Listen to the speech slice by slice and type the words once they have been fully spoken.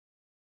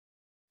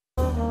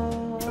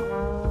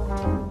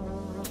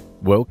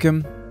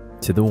Welcome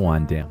to the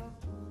WineDown,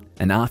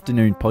 an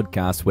afternoon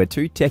podcast where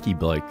two techie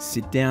blokes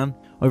sit down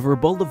over a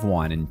bowl of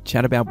wine and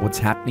chat about what's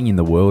happening in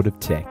the world of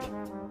tech.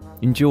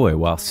 Enjoy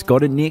while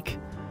Scott and Nick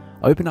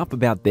open up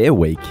about their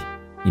week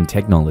in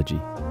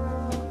technology.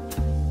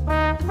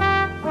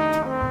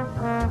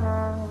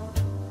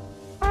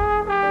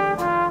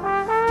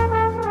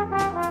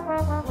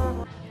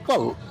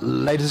 Well,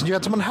 ladies and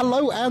gentlemen,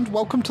 hello and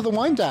welcome to the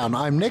WineDown.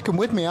 I'm Nick, and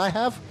with me I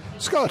have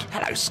Scott.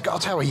 Hello,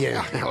 Scott. How are you?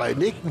 Hello,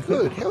 Nick.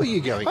 Good. How are you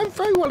going? I'm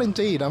very well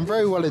indeed.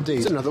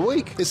 It's another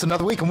week. It's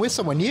another week, and we're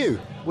somewhere new.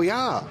 We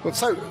are.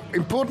 So,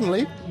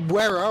 importantly,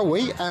 where are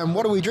we, and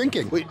what are we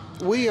drinking?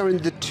 We are in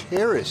the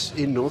Terrace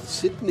in North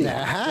Sydney.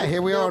 Aha,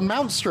 here we are on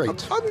Mount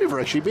Street. I've never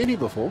actually been here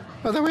before.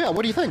 Oh, there we are.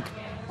 What do you think?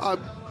 I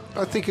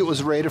think it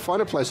was rare to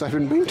find a place I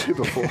haven't been to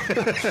before.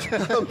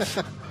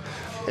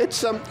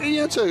 It's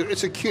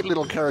a cute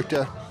little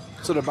character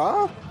sort of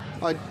bar.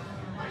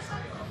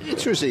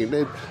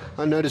 Interesting.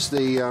 I noticed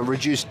the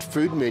reduced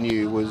food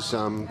menu was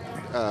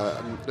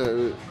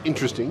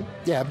interesting.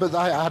 Yeah, but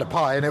I had a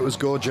pie and it was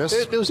gorgeous.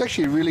 It was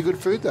actually really good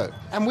food, though.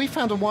 And we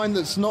found a wine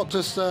that's not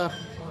just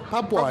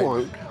pub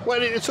wine.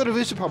 Well, it sort of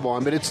is a pub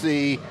wine, but it's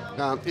the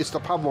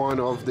pub wine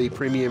of the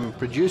premium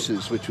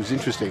producers, which was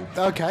interesting.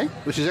 Okay.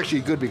 Which is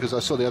actually good because I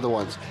saw the other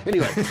ones.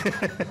 Anyway,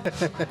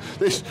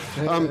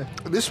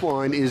 this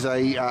wine is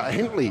a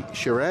Hentley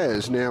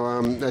Shiraz.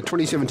 Now,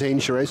 2017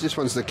 Shiraz. This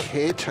one's the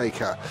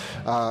Caretaker,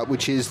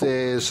 which is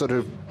their sort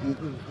of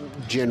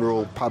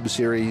general pub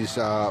series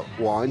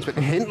wines. But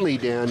Hentley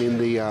down in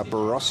the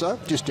Barossa,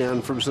 just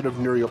down from sort of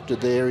Nuriopta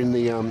there in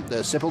the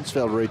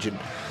Seppeltsfeld region.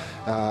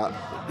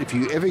 If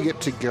you ever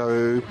get to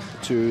go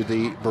to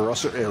the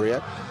Barossa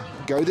area,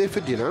 go there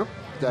for dinner.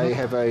 They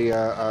have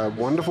a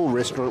wonderful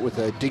restaurant with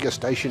a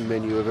degustation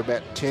menu of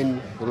about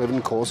 10,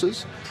 11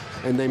 courses,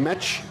 and they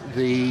match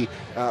the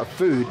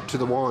food to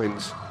the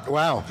wines.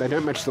 Wow. They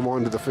don't match the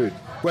wine to the food.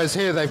 Whereas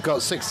here they've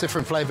got 6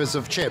 different flavours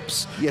of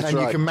chips, yes, and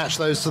right. You can match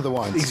those to the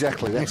wines.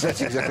 Exactly, that's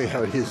exactly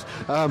how it is.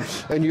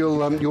 And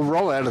you'll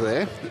roll out of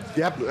there,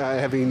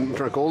 having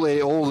drunk all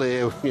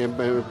their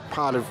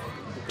part of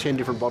 10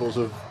 different bottles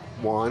of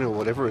wine or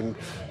whatever, and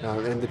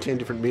the 10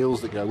 different meals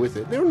that go with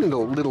it. They're in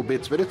little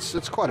bits, but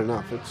it's quite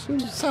enough.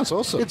 It sounds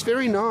awesome. It's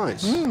very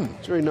nice.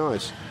 It's very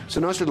nice. It's a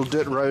nice little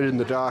dirt road in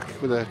the dark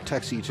with a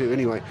taxi too.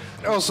 Anyway,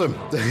 awesome.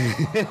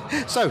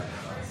 So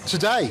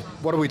today,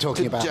 what are we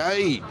talking about?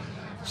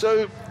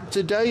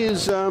 Today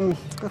is, I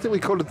think we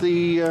call it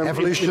the...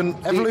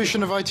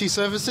 evolution of IT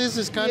services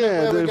is kind of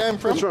where we're going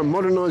from. That's right,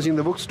 modernising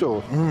the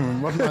bookstore.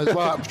 Well,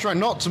 I'm trying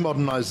not to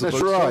modernise the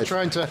bookstore. Right. I'm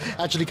trying to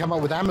actually come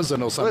up with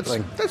Amazon or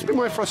something. That's been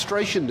my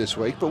frustration this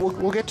week, but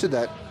we'll get to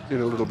that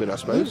in a little bit, I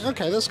suppose.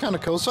 Okay, that's kind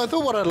of cool. So I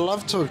thought what I'd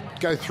love to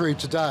go through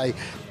today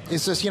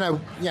is just,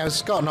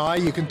 Scott and I,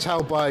 you can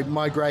tell by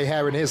my grey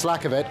hair and his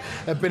lack of it,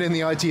 have been in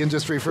the IT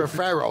industry for a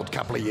fair old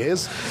couple of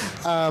years.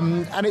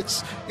 And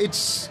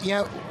it's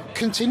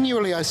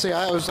continually I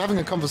was having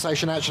a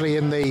conversation actually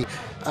in the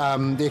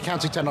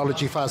accounting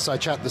technology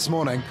fireside chat this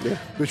morning,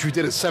 which we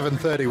did at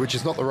 7:30, which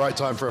is not the right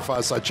time for a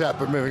fireside chat,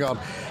 but moving on,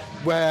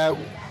 where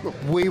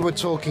we were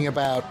talking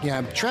about,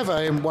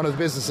 Trevor in one of the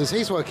businesses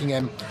he's working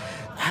in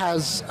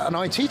has an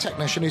IT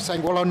technician who's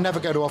saying, well, I'll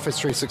never go to Office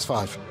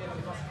 365.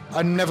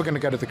 I'm never going to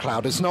go to the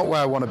cloud. It's not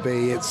where I want to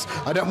be.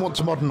 I don't want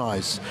to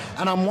modernize.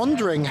 And I'm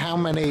wondering how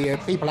many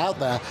people out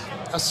there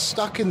are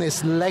stuck in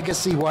this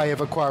legacy way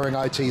of acquiring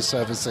IT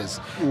services.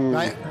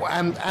 Right?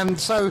 And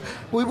so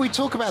we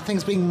talk about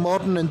things being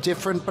modern and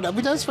different, but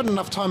we don't spend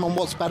enough time on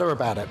what's better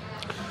about it.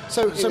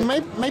 So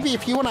maybe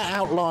if you want to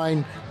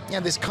outline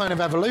this kind of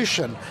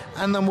evolution,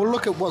 and then we'll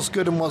look at what's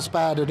good and what's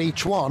bad at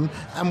each one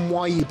and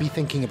why you'd be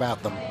thinking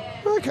about them.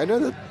 Okay,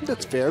 no,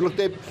 that's fair. Look,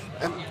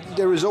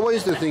 there is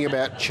always the thing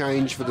about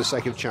change for the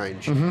sake of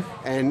change,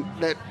 and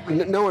that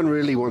no one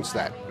really wants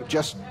that.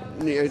 Just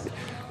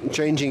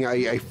changing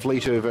a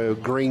fleet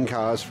of green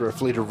cars for a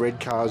fleet of red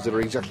cars that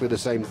are exactly the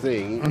same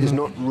thing is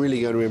not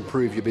really going to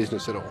improve your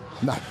business at all.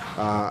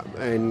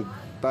 No.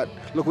 But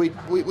look,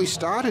 we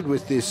started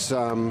with this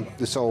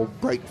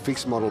old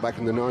break-fix model back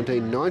in the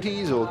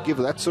 1990s, or give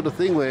that sort of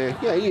thing, where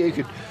you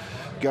could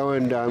go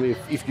and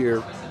if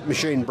your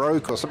machine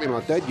broke or something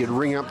like that, you'd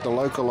ring up the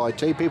local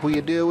IT people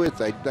you deal with.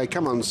 They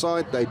come on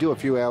site, they do a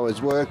few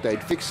hours work,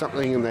 they'd fix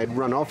something, and they'd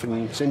run off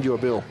and send you a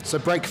bill. So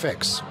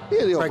break-fix.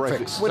 Yeah, the old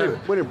break-fix.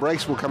 When it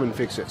breaks, we'll come and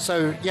fix it.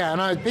 So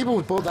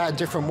people bought that in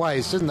different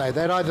ways, didn't they?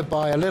 They'd either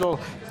buy a little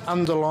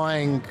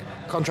underlying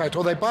contract,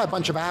 or they'd buy a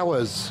bunch of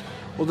hours.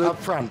 Up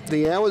front.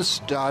 The hours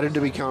started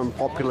to become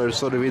popular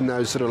sort of in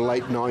those sort of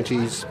late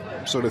 90s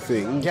sort of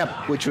thing,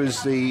 which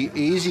was the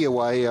easier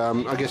way,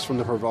 I guess, from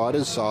the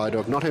provider's side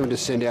of not having to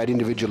send out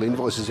individual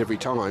invoices every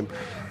time,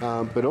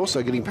 but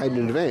also getting paid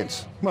in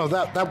advance. Well,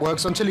 that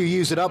works until you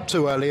use it up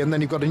too early, and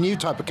then you've got a new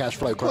type of cash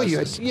flow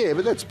crisis. Well,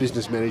 but that's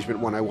business management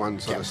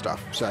 101 sort of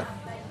stuff. So,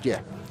 yeah.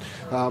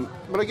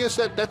 But I guess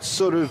that's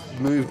sort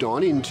of moved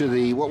on into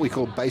the what we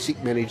call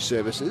basic managed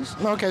services.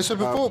 Okay, so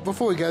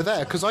before we go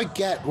there, because I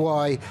get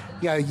why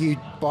you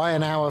buy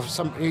an hour,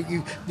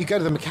 you go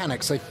to the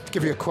mechanics, they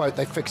give you a quote,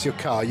 they fix your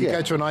car. You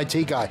go to an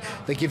IT guy,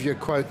 they give you a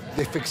quote,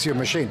 they fix your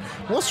machine.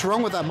 What's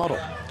wrong with that model?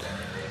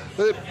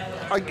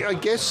 I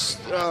guess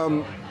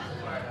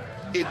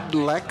it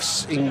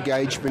lacks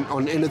engagement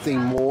on anything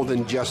more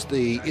than just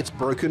the it's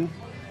broken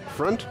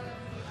front.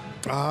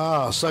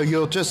 So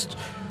you're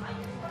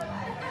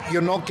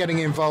not getting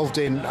involved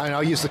in, and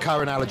I'll use the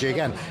car analogy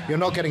again, you're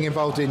not getting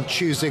involved in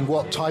choosing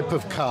what type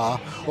of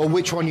car or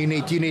which one you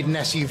need. Do you need an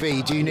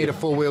SUV? Do you need a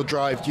four-wheel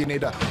drive? Do you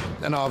need an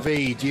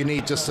RV? Do you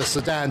need just a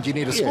sedan? Do you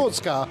need a sports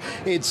car?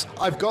 It's,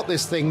 I've got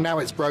this thing, now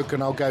it's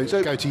broken, I'll go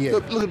to you.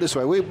 Look at it this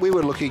way. We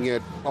were looking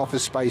at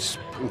office space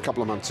a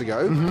couple of months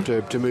ago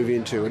to move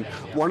into, and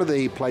one of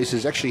the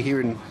places actually here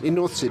in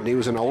North Sydney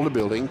was an older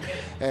building,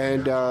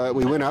 and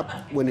we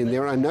went in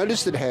there, and I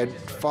noticed it had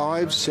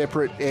 5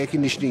 separate air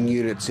conditioning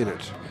units in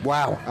it.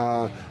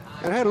 Wow.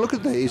 And I had a look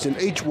at these, and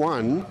each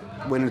one,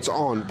 when it's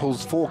on,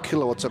 pulls 4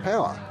 kilowatts of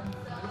power.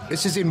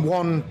 This is in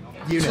one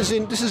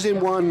unit? This is in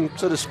one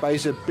sort of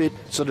space, a bit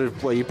sort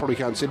of, well, you probably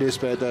can't see this,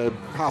 but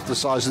half the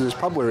size of this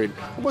pub we're in.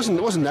 It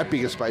wasn't that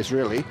big a space,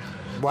 really.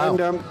 Wow.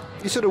 And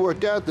you sort of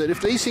worked out that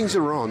if these things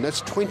are on,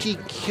 that's 20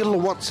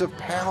 kilowatts of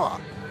power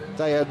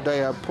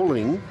they are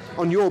pulling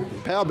on your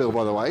power bill,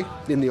 by the way,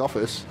 in the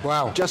office.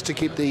 Wow. Just to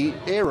keep the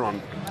air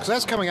on. So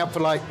that's coming up for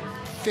like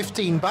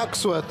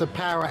 $15 worth of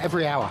power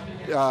every hour.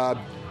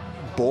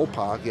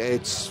 Ballpark, yeah,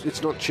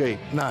 it's not cheap.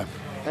 No.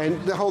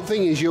 And the whole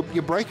thing is your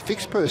break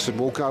fix person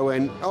will go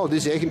and,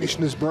 this air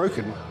conditioner's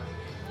broken.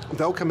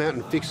 They'll come out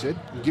and fix it,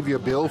 and give you a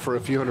bill for a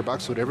few $100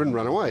 or whatever, and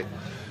run away.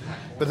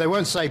 But they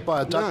won't say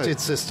buy a ducted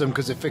system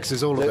because it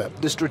fixes all of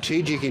it. The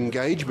strategic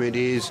engagement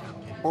is,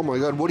 oh my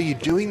God, what are you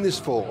doing this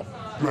for?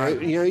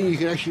 Right. You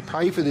can actually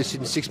pay for this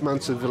in 6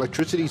 months of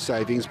electricity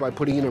savings by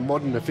putting in a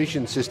modern,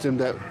 efficient system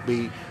that would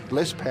be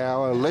less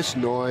power, less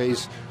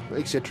noise,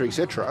 etc.,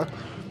 etc.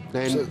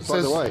 And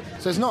by the way,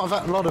 so there's not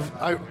a lot of.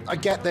 I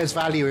get there's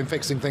value in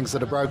fixing things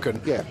that are broken.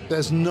 Yeah.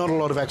 There's not a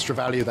lot of extra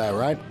value there,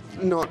 right?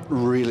 Not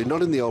really.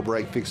 Not in the old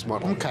break fix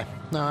model. Okay.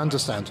 No, I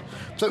understand.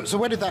 So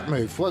where did that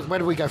move? Where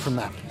did we go from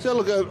that? So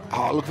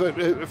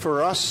look,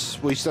 for us,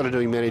 we started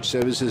doing managed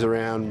services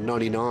around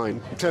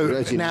 99. So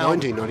now,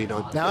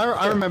 1999. Now,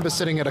 I remember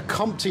sitting at a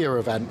CompTIA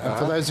event, and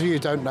for those of you who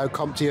don't know,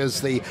 CompTIA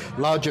is the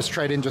largest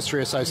trade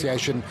industry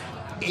association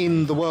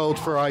in the world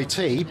for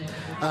IT,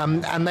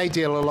 and they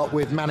deal a lot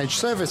with managed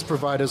service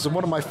providers. And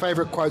one of my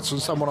favorite quotes from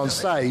someone on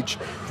stage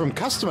from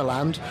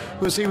Customerland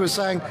was he was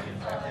saying,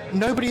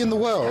 nobody in the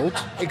world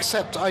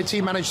except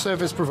IT managed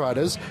service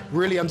providers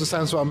really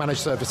understands what a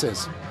managed service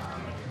is.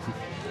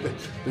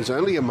 There's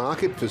only a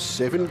market for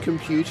 7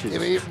 computers.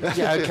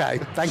 Yeah, okay.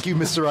 Thank you,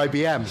 Mr.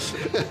 IBM.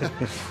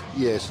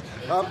 Yes.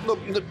 Look,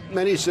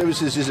 managed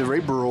services is a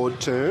very broad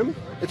term.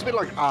 It's a bit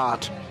like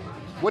art.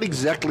 What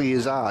exactly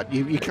is art?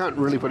 You can't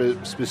really put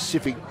a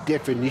specific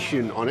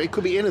definition on it. It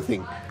could be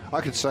anything. I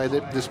could say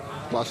that this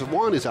glass of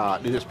wine is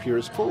art in its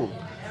purest form.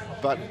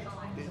 But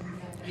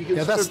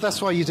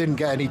that's why you didn't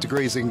get any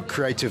degrees in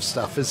creative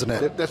stuff, isn't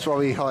it? That's why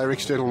we hire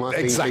external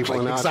marketing people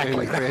and art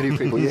and creative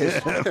people,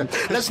 yes.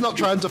 Let's not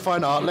try and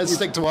define art. Let's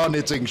stick to our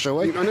knitting, shall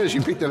we? I noticed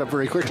you picked that up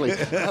very quickly.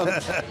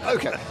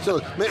 Okay,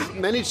 so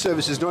managed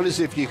services, not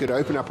as if you could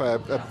open up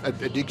a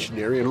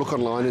dictionary and look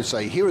online and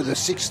say, here are the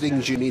 6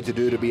 things you need to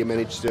do to be a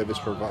managed service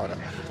provider.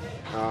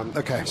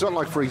 Okay. It's not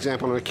like, for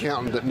example, an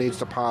accountant that needs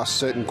to pass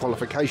certain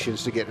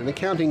qualifications to get an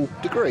accounting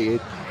degree.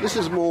 This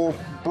is more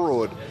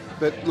broad,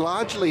 but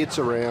largely it's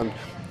around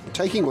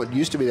taking what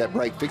used to be that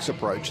break-fix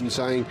approach and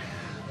saying,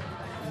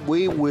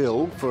 we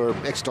will, for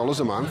X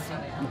dollars a month,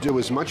 do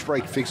as much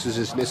break-fix as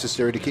is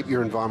necessary to keep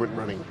your environment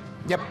running.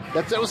 Yep.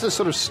 That was the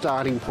sort of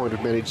starting point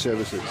of managed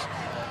services.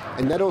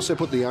 And that also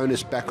put the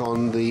onus back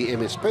on the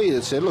MSP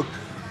that said, look,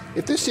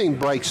 if this thing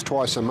breaks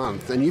twice a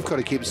month and you've got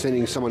to keep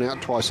sending someone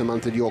out twice a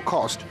month at your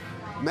cost,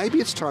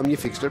 maybe it's time you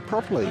fixed it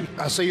properly.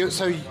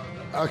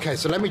 Okay,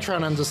 so let me try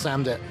and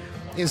understand it.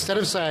 Instead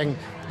of saying,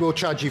 we'll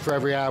charge you for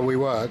every hour we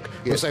work,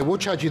 we'll say, we'll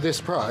charge you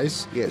this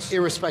price,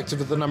 irrespective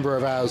of the number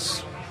of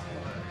hours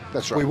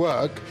we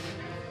work,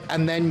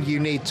 and then you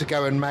need to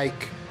go and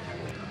make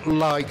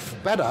life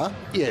better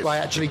by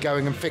actually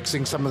going and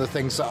fixing some of the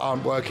things that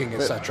aren't working,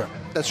 etc.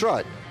 That's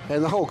right.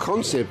 And the whole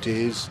concept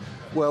is,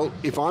 well,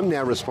 if I'm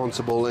now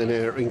responsible and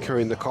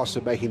incurring the cost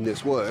of making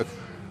this work,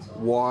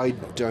 why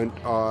don't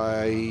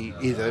I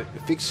either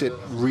fix it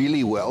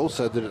really well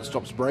so that it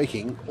stops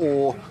breaking,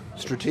 or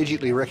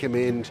strategically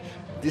recommend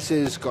this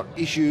has got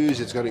issues,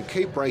 it's going to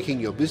keep breaking,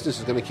 your business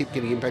is going to keep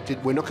getting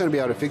impacted, we're not going to be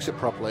able to fix it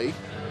properly.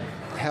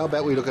 How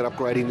about we look at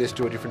upgrading this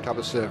to a different type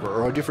of server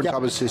or a different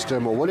type of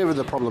system or whatever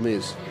the problem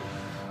is.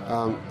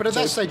 But at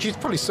that stage, you'd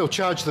probably still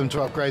charge them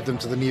to upgrade them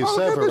to the new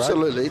server,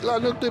 absolutely.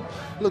 Right?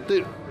 Look,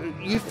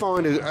 you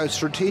find a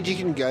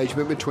strategic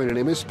engagement between an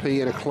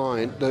MSP and a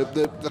client.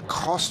 The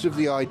cost of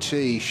the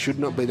IT should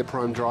not be the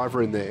prime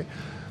driver in there.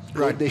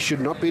 Right. There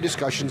should not be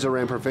discussions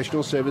around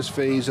professional service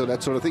fees or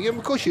that sort of thing. And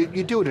of course, you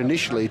do it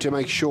initially to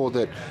make sure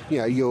that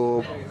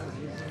you're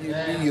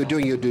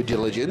doing your due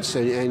diligence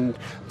and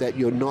that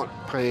you're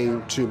not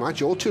paying too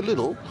much or too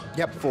little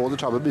for the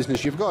type of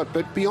business you've got.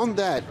 But beyond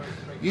that,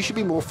 you should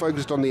be more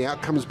focused on the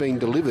outcomes being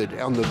delivered,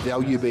 on the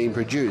value being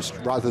produced,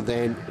 rather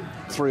than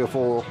 3 or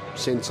 4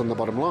 cents on the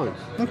bottom line.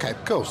 Okay,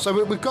 cool.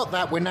 So we've got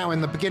that. We're now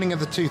in the beginning of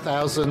the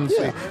 2000s.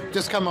 Yeah. We've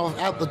just come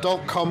out the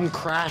dot-com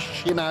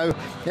crash,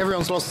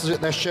 Everyone's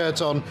lost their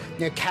shirt on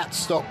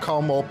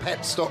cats.com or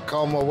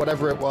pets.com or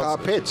whatever it was.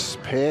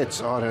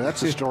 Pets. Oh, no,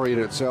 that's a story in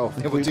itself.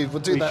 Yeah, we'll do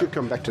that. We should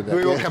come back to that.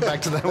 We will come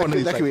back to that one.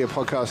 That could be a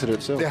podcast in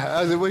itself.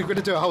 Yeah, we're going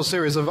to do a whole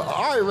series of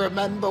I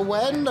remember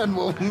when, and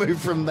we'll move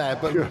from there.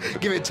 But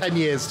give it 10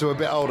 years to a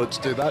bit older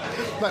to do that.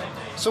 But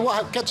so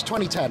what? Get to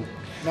 2010.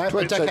 No,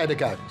 a decade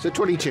ago. So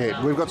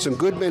 2010, we've got some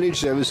good managed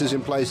services in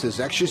place. There's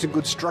actually some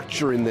good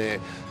structure in there.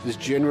 There's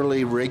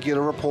generally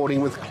regular reporting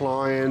with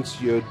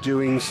clients. You're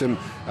doing some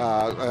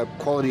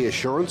quality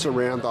assurance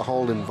around the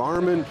whole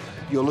environment.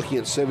 You're looking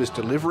at service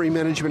delivery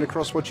management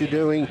across what you're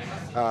doing.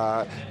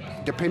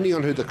 Depending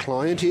on who the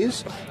client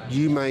is,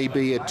 you may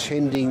be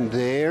attending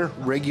their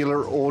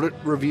regular audit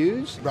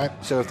reviews. Right.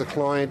 So if the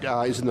client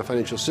is in the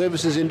financial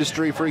services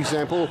industry, for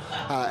example,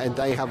 and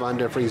they have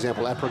under, for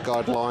example, APRA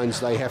guidelines,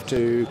 they have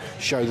to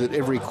show that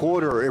every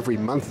quarter or every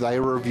month they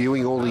are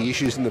reviewing all the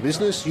issues in the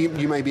business.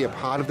 You may be a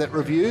part of that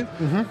review,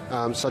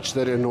 such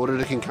that an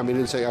auditor can come in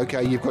and say,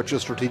 okay, you've got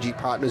your strategic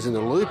partners in the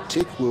loop,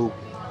 tick, we'll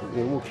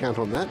count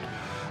on that.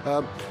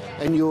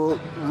 And you're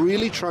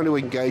really trying to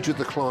engage with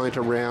the client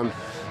around...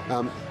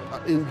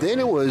 and then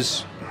it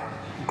was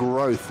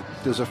growth.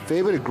 There's a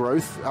fair bit of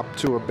growth up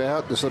to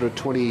about the sort of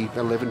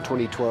 2011,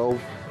 2012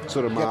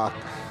 sort of mark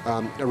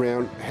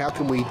around how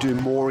can we do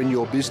more in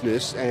your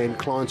business, and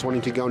clients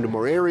wanting to go into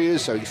more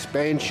areas, so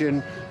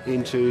expansion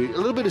into a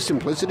little bit of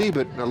simplicity,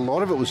 but a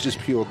lot of it was just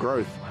pure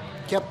growth.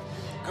 Yep.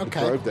 Okay.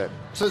 It drove that.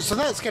 So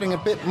that's getting a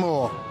bit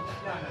more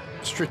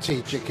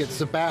strategic.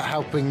 It's about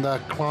helping the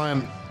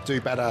client do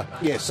better.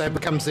 Yes. So it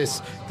becomes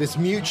this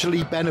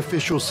mutually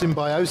beneficial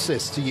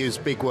symbiosis, to use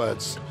big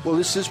words. Well,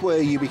 this is where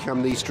you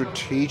become the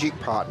strategic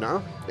partner,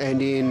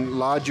 and in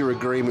larger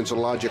agreements or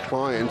larger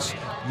clients,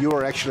 you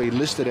are actually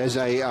listed as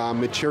a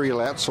material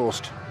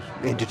outsourced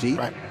entity,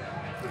 Right.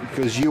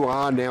 because you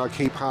are now a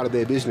key part of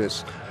their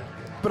business.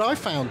 But I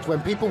found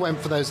when people went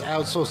for those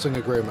outsourcing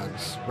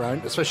agreements,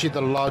 right, especially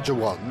the larger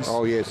ones,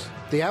 Oh, yes.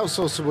 the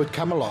outsourcer would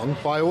come along,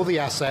 buy all the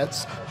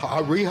assets,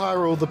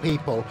 rehire all the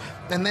people,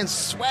 and then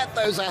sweat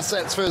those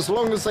assets for as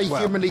long as they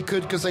humanly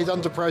could, because they'd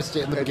underpriced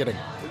it in the beginning.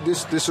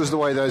 This was the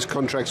way those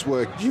contracts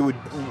worked. You would,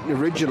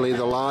 originally,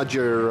 the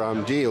larger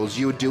deals,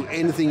 you would do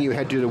anything you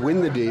had to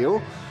win the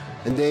deal,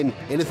 and then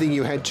anything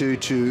you had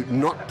to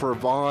not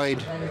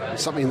provide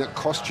something that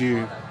cost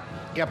you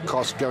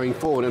cost going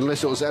forward,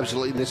 unless it was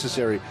absolutely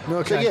necessary.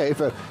 Okay. So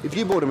yeah, if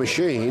you bought a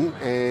machine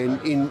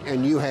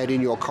and you had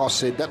in your cost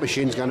said that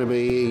machine's going to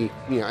be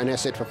an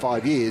asset for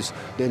 5 years,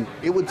 then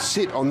it would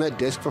sit on that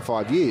desk for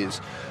 5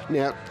 years.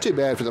 Now, too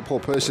bad for the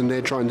poor person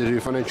there trying to do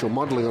financial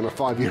modelling on a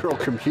 5-year-old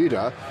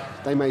computer.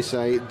 They may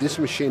say this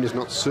machine is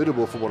not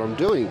suitable for what I'm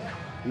doing.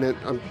 Now,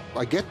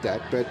 I get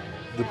that, but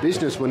the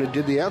business, when it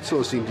did the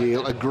outsourcing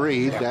deal,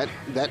 agreed that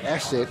that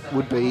asset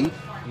would be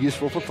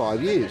useful for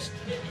 5 years.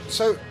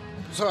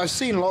 So I've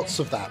seen lots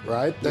of that,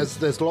 right?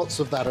 There's lots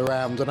of that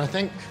around, and I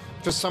think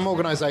for some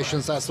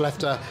organisations that's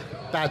left a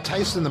bad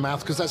taste in the mouth,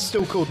 because that's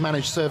still called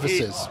managed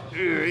services.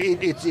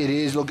 It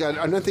is. Look,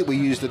 I don't think we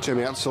use the term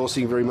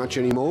outsourcing very much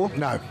anymore.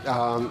 No.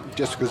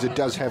 Just because it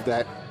does have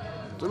that.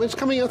 I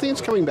think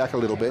it's coming back a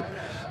little bit.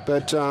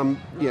 But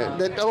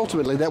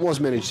ultimately that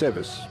was managed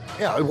service.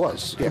 Yeah, it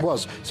was. Yeah. It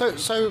was.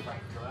 So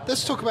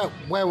let's talk about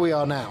where we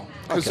are now,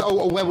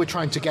 or where we're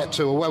trying to get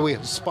to, or where we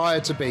aspire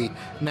to be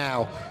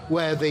now,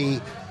 where the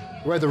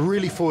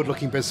really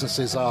forward-looking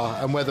businesses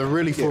are, and where the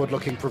really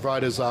forward-looking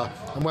providers are,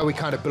 and where we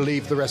kind of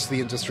believe the rest of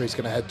the industry is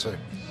going to head to.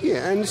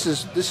 Yeah, and this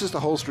is the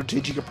whole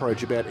strategic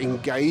approach about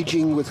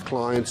engaging with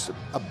clients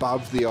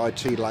above the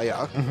IT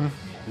layer,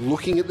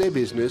 looking at their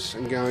business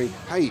and going,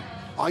 hey,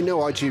 I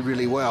know IT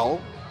really well.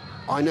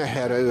 I know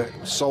how to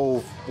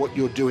solve what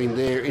you're doing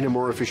there in a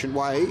more efficient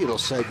way. It'll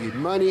save you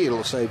money.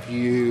 It'll save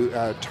you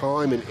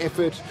time and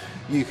effort.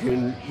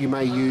 You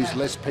may use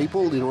less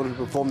people in order to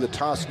perform the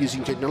task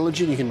using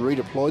technology, and you can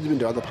redeploy them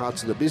into other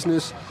parts of the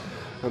business.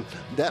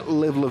 That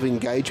level of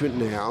engagement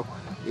now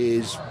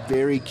is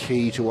very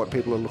key to what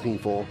people are looking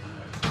for.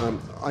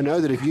 I know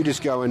that if you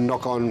just go and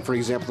knock on, for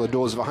example, the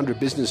doors of 100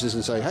 businesses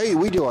and say, hey,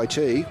 we do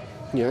IT,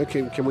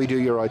 can we do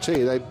your IT?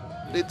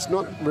 It's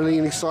not really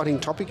an exciting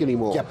topic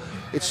anymore. Yep.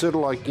 It's sort of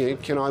like,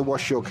 can I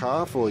wash your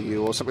car for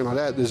you, or something like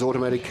that. There's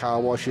automated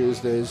car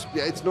washes.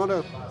 It's not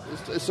a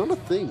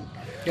thing.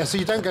 Yeah, so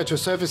you don't go to a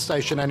service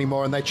station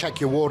anymore and they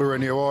check your water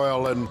and your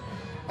oil,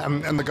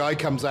 and the guy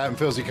comes out and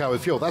fills your car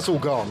with fuel. That's all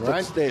gone,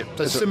 right?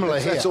 That's similar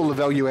here. That's all the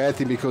value add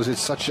thing, because it's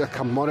such a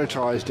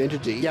commoditized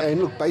entity. Yep.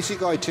 And look,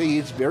 basic IT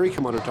is very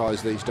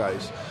commoditized these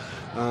days.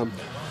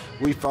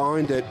 We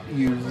find that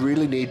you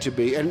really need to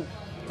be, and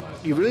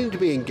you really need to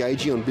be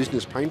engaging on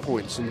business pain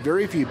points, and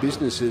very few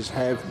businesses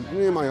have,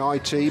 my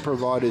IT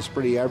provider's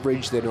pretty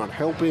average, they're not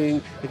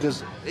helping,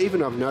 because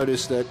even I've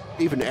noticed that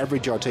even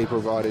average IT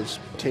providers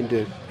tend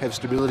to have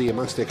stability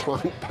amongst their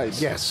client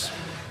base. Yes.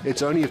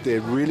 It's only if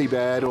they're really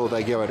bad or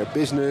they go out of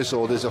business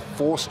or there's a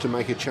force to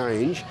make a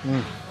change,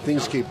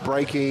 things keep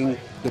breaking,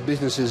 the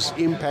business is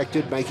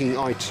impacted, making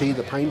IT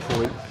the pain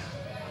point,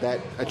 that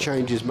a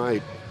change is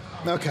made.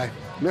 Okay.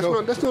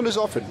 That's not as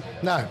often.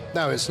 No,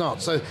 it's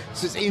not. So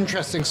it's this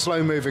interesting,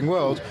 slow-moving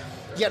world.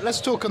 Yet let's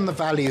talk on the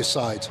value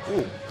side.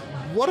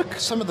 What are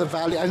some of the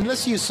value? And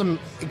let's use some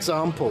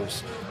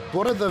examples.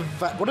 What are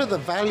the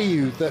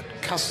value that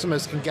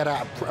customers can get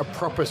out of a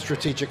proper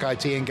strategic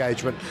IT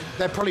engagement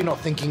they're probably not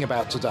thinking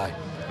about today?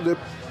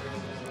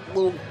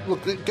 Well,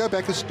 look, go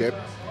back a step.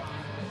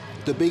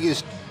 The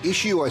biggest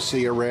issue I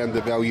see around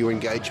the value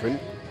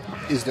engagement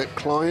is that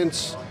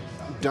clients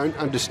don't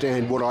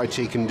understand what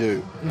IT can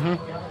do.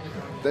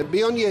 That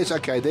beyond, yes,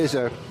 okay, there's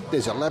a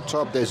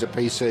laptop, there's a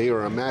PC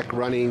or a Mac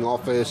running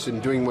Office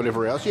and doing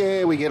whatever else.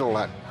 Yeah, we get all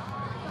that.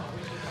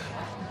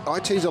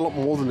 IT's a lot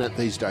more than that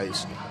these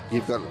days.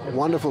 You've got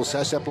wonderful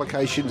SaaS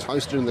applications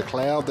hosted in the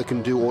cloud that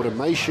can do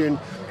automation.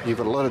 You've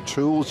got a lot of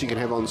tools you can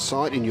have on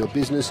site in your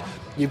business.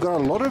 You've got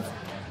a lot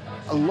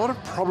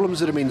of problems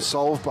that have been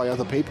solved by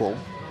other people,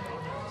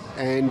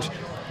 and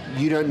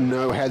you don't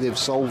know how they've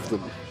solved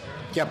them.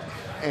 Yep.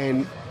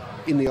 And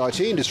in the IT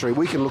industry,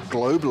 we can look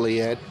globally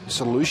at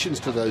solutions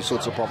to those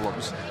sorts of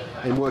problems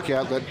and work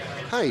out that,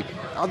 hey,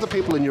 other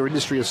people in your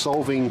industry are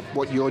solving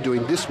what you're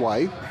doing this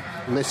way,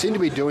 and they seem to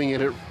be doing it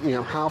at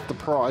half the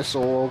price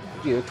or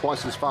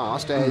twice as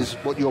fast as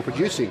what you're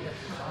producing.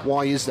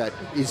 Why is that?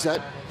 Is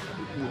that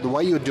the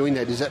way you're doing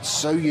that? Is that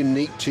so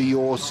unique to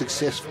your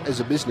success as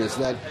a business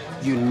that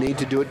you need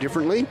to do it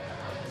differently?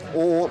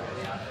 Or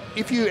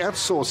if you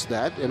outsource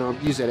that, and I'll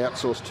use that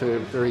outsource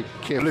term very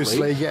carefully.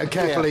 Loosely,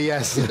 carefully,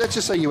 yes. Let's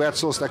just say you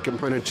outsource that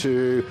component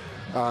to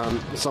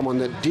someone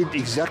that did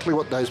exactly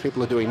what those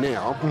people are doing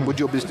now. Would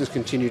your business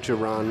continue to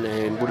run,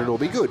 and would it all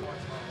be good?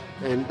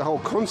 And the whole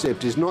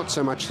concept is not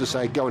so much to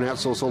say go and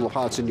outsource all the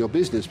parts in your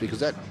business, because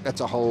that's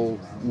a whole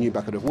new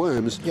bucket of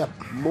worms. Yep.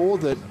 More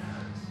that,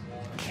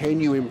 can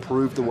you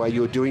improve the way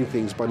you're doing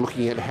things by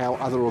looking at how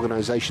other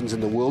organisations in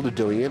the world are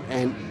doing it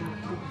and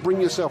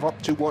bring yourself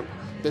up to what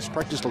best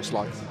practice looks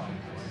like.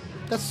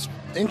 That's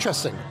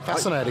interesting,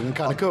 fascinating, and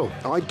kind of cool.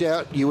 I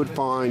doubt you would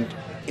find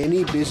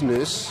any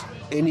business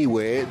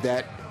anywhere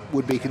that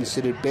would be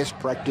considered best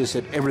practice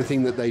at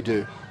everything that they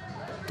do.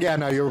 Yeah,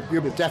 no, you're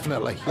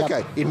definitely. Yep.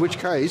 Okay, in which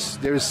case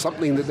there is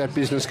something that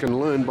business can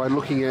learn by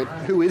looking at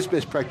who is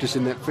best practice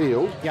in that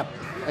field. Yep.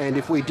 And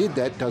if we did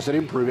that, does it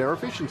improve our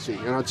efficiency?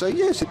 And I'd say,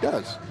 yes, it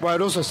does. Well,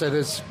 I'd also say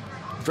there's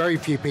very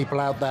few people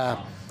out there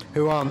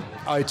who aren't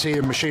IT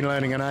and machine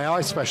learning and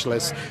AI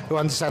specialists who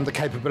understand the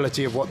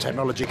capability of what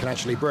technology can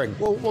actually bring.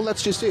 Well,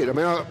 that's just it. I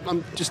mean,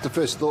 I'm just the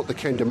first thought that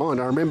came to mind.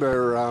 I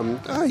remember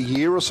a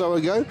year or so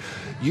ago,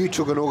 you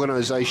took an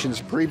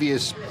organisation's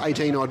previous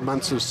 18-odd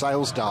months of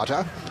sales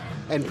data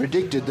and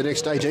predicted the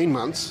next 18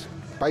 months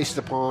based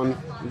upon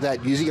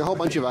that, using a whole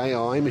bunch of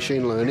AI,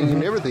 machine learning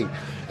and everything.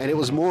 And it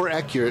was more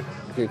accurate,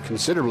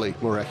 considerably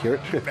more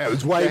accurate. It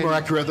was way more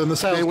accurate than the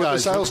sales guys. What the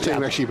sales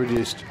team actually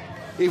produced,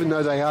 even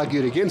though they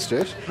argued against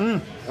it.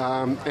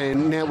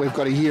 And now we've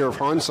got a year of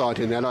hindsight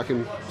in that. I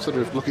can sort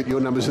of look at your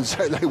numbers and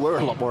say they were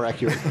a lot more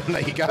accurate.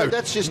 There you go. But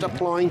that's just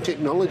applying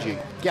technology.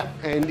 Yeah.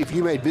 And if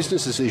you made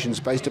business decisions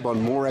based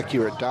upon more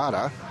accurate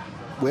data,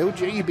 where would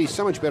you'd be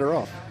so much better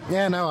off?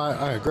 Yeah, no,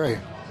 I agree.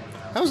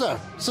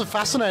 It's a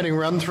fascinating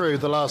run through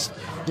the last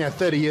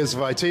 30 years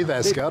of IT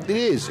there, Scott. It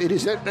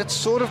is. That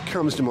sort of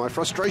comes to my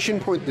frustration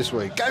point this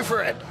week. Go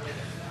for it.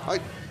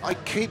 I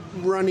keep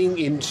running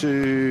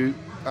into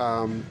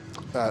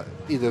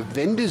either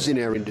vendors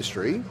in our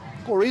industry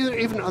or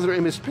even other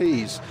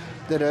MSPs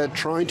that are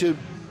trying to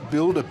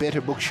build a better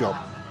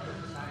bookshop.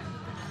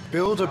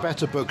 Build a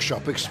better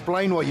bookshop.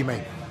 Explain what you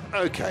mean.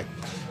 Okay.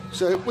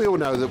 So we all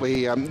know that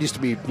we used to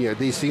be,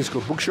 these things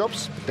called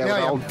bookshops. They were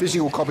old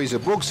physical copies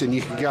of books, and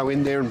you could go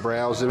in there and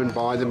browse them and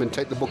buy them and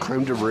take the book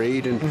home to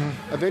read. And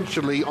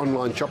eventually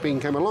online shopping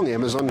came along.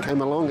 Amazon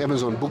came along,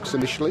 Amazon Books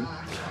initially,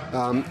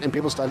 and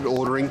people started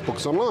ordering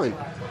books online.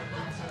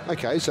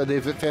 Okay, so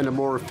they've found a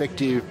more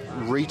effective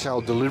retail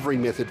delivery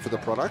method for the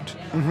product.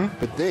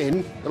 But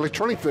then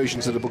electronic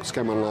versions of the books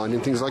came online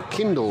in things like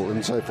Kindle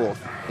and so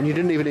forth. And you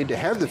didn't even need to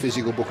have the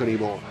physical book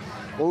anymore.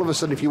 All of a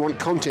sudden, if you want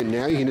content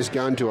now, you can just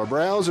go into a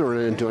browser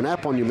or into an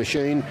app on your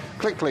machine,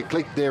 click, click,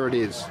 click, there it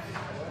is.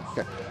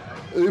 Okay.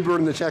 Uber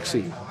and the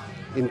taxi,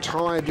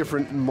 entire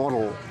different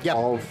model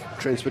of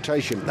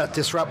transportation. That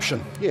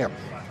disruption. Yeah.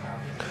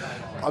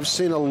 I've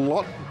seen a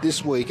lot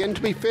this week, and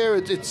to be fair,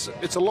 it's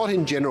a lot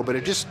in general, but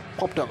it just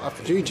popped up a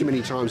few too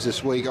many times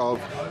this week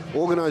of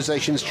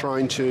organisations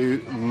trying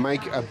to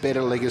make a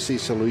better legacy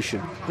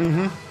solution,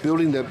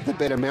 building the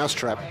better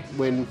mousetrap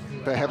when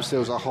perhaps there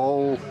was a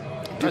whole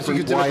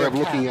different way of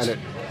looking at it.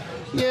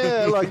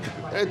 Yeah, like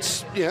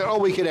it's,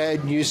 we could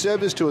add new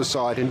service to a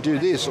site and do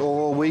this,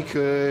 or we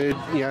could,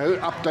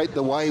 update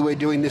the way we're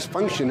doing this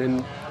function,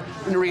 and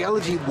in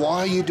reality, why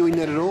are you doing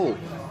that at all?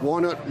 Why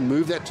not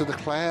move that to the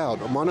cloud?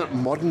 Why not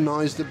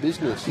modernize the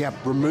business? Yep.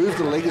 Remove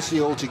the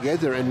legacy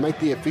altogether and make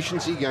the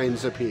efficiency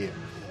gains appear.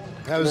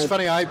 It was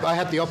funny, I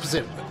had the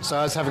opposite. So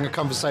I was having a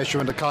conversation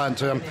with a client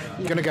who I'm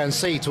going to go and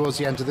see towards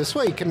the end of this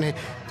week, and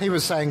he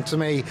was saying to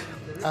me,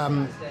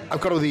 I've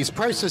got all these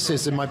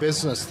processes in my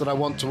business that I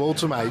want to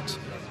automate.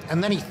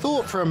 And then he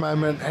thought for a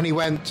moment and he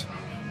went,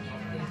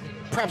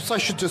 perhaps I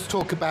should just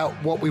talk about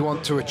what we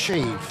want to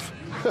achieve.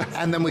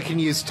 And then we can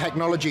use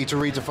technology to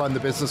redefine the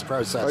business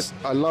process.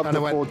 I love the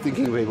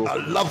forward-thinking people. I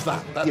love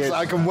that. Yes.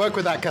 I can work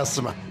with that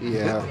customer.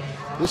 Yeah.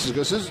 This is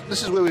good.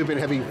 This is where we've been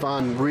having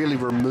fun, really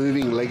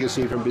removing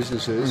legacy from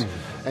businesses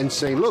and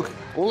saying, look,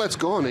 all that's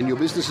gone and your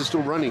business is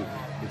still running.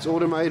 It's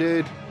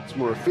automated, it's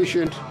more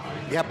efficient.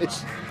 Yep.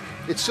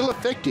 It's still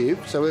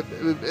effective, so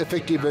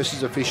effective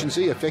versus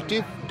efficiency.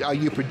 Effective, are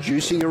you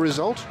producing a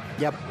result?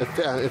 Yep.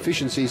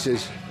 Efficiency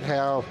says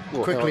how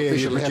quickly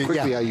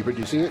are you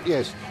producing it?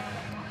 Yes.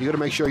 You've got to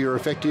make sure you're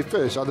effective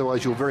first,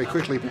 otherwise you'll very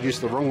quickly produce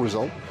the wrong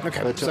result.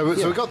 Okay, but, so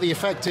we've got the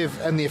effective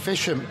and the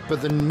efficient,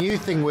 but the new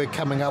thing we're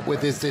coming up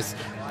with is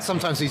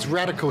sometimes these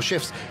radical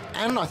shifts,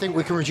 and I think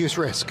we can reduce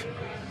risk.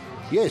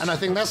 Yes. And I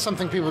think that's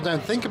something people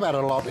don't think about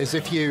a lot, is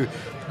if you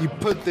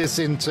put this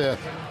into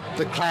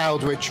the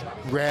cloud, which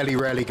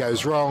rarely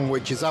goes wrong,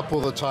 which is up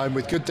all the time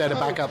with good data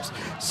backups,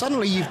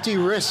 suddenly you've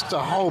de-risked a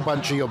whole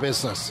bunch of your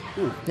business.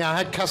 Now, I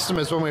had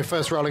customers when we were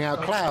first rolling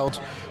out cloud,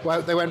 well,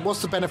 they went,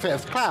 what's the benefit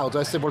of cloud?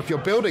 I said, well, if your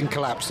building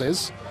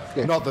collapses,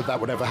 not that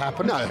would ever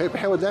happen. No,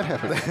 how would that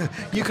happen?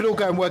 You could all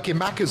go and work in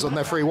Macca's on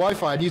their free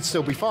Wi-Fi and you'd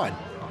still be fine.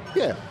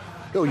 Yeah.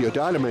 Oh, your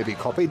data may be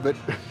copied, but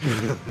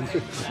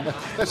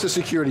that's a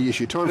security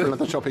issue. Time for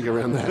another topic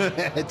around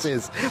that. It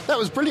is. That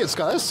was brilliant,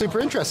 Scott. That's super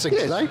interesting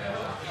today.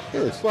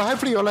 Yes. Well,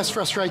 hopefully you're less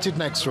frustrated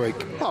next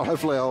week. Oh,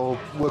 hopefully I'll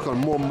work on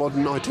more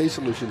modern IT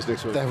solutions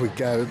next week. There we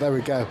go.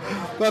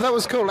 Well, that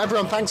was cool.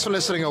 Everyone, thanks for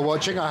listening or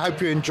watching. I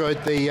hope you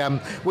enjoyed the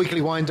weekly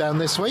WineDown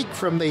this week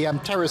from the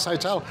Terrace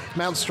Hotel,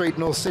 Mount Street,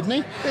 North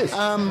Sydney. Yes.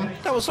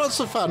 That was lots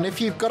of fun. If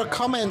you've got a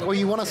comment or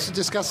you want us to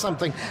discuss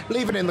something,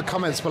 leave it in the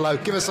comments below.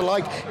 Give us a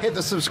like, hit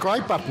the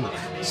subscribe button.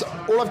 So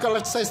all I've got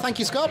left to say is thank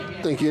you, Scott.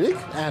 Thank you, Nick.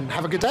 And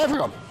have a good day,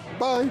 everyone.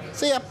 Bye.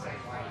 See ya.